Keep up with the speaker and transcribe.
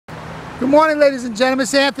Good morning, ladies and gentlemen.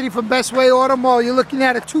 It's Anthony from BESTWAY Auto Mall. You're looking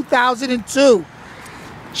at a 2002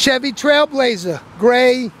 Chevy Trailblazer.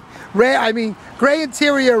 Gray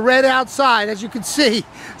interior, red outside, as you can see.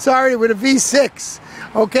 Sorry, with a V6.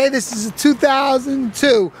 Okay, this is a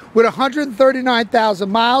 2002 with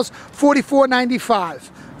 139,000 miles,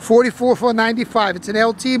 4495. 44,495. It's an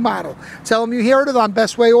LT model. Tell them you hear it on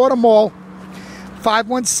BESTWAY Auto Mall.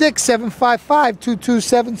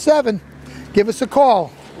 516-755-2277. Give us a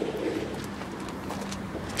call.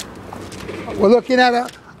 We're looking at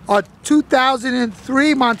a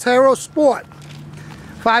 2003 Montero Sport.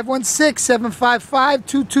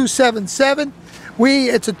 516-755-2277.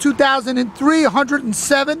 It's a 2003,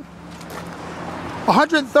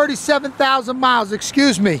 137,000 miles,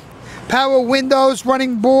 excuse me. Power windows,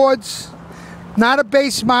 running boards. Not a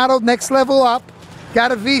base model, next level up.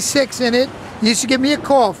 Got a V6 in it. You should give me a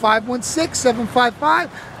call,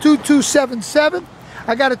 516-755-2277.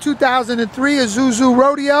 I got a 2003 Isuzu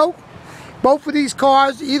Rodeo. Both of these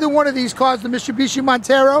cars, either one of these cars, the Mitsubishi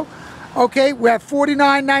Montero, okay, we have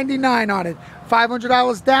 $49.99 on it.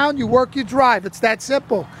 $500 down, you work, you drive. It's that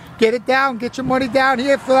simple. Get it down, get your money down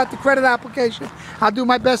here, fill out the credit application. I'll do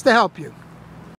my best to help you.